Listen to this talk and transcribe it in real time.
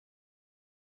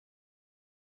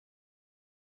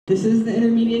This is the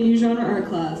intermediate new genre art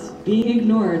class, being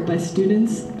ignored by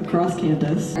students across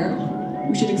campus.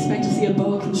 We should expect to see a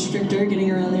boa constrictor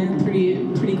getting around there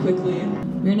pretty quickly.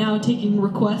 We're now taking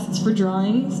requests for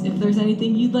drawings. If there's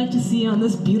anything you'd like to see on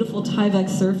this beautiful Tyvek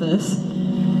surface.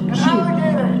 An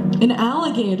alligator! An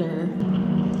alligator!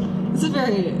 It's a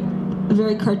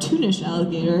very cartoonish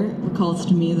alligator. Recalls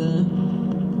to me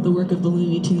the work of the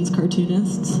Looney Tunes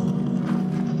cartoonists.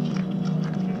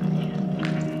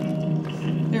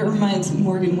 It reminds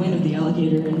Morgan Wynne of the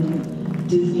alligator in the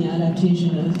Disney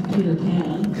adaptation of Peter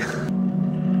Pan.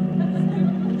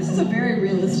 This is a very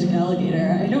realistic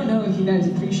alligator. I don't know if you guys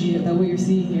appreciate that what you're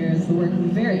seeing here is the work of a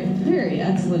very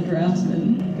excellent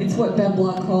draftsman. It's what Ben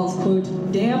Block calls, quote,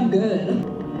 damn good.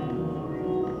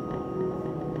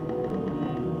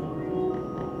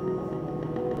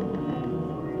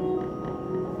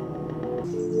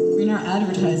 We're now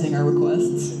advertising our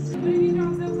requests. What have you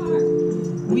drawn so far?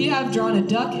 We have drawn a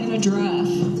duck and a giraffe.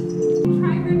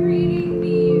 Try recreating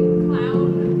the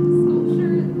cloud color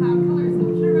sculpture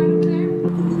right over there.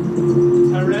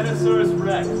 Tyrannosaurus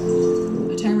Rex. A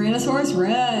Tyrannosaurus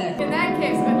Rex. In that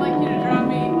case, I'd like you to draw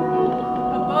me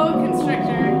a boa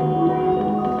constrictor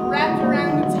wrapped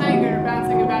around a tiger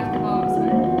bouncing a basketball on a swing.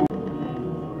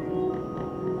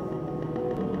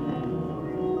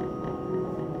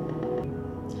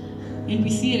 And we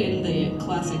see it in the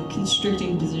classic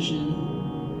constricting position.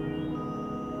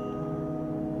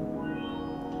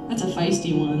 That's a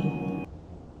feisty one.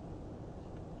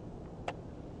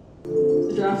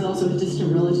 The giraffe is also a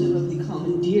distant relative of the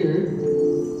common deer,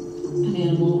 an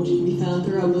animal which can be found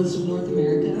throughout most of North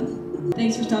America.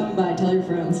 Thanks for stopping by. Tell your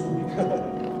friends.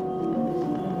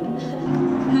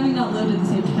 Having not lived at the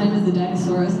same time as the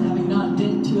dinosaurs and having not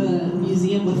been to a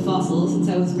museum with fossils since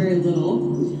I was very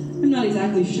little, I'm not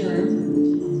exactly sure.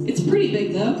 It's pretty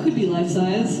big though, could be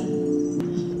life-size.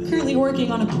 Currently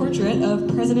working on a portrait of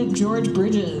President George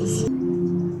Bridges.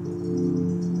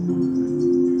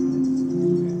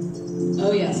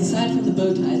 Oh yes, aside from the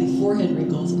bow tie, the forehead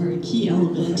wrinkles are a key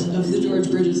element of the George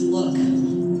Bridges look.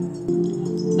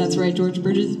 That's right, George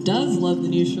Bridges does love the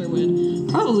new Sherwood.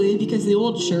 Probably because the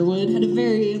old Sherwood had a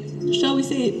very, shall we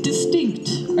say, distinct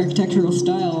architectural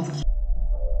style.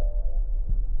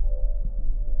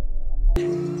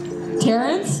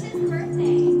 Terrence?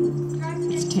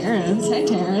 It's Terrence. Hey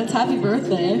Terrence, happy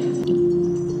birthday.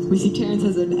 We see Terrence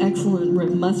has an excellent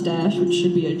rimmed mustache, which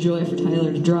should be a joy for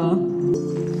Tyler to draw.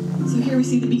 So here we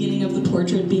see the beginning of the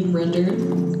portrait being rendered.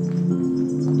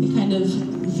 A kind of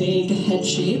vague head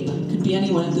shape. Could be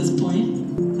anyone at this point.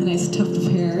 A nice tuft of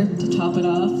hair to top it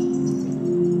off.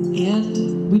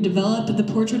 And we developed the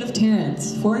portrait of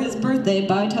Terrence for his birthday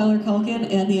by Tyler Culkin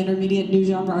and the intermediate new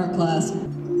genre art class.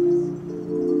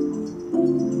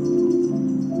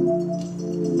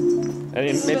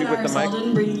 Maybe with the mic.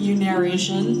 Selden bringing you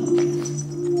narration.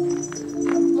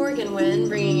 Morgan Wynne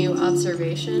bringing you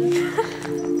observation.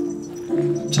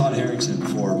 Todd Harrington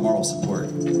for moral support.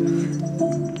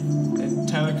 And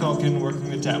Tyler Culkin working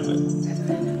the tablet.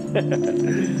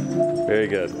 Very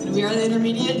good. And we are the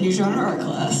intermediate new genre art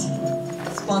class.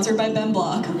 Sponsored by Ben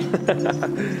Block.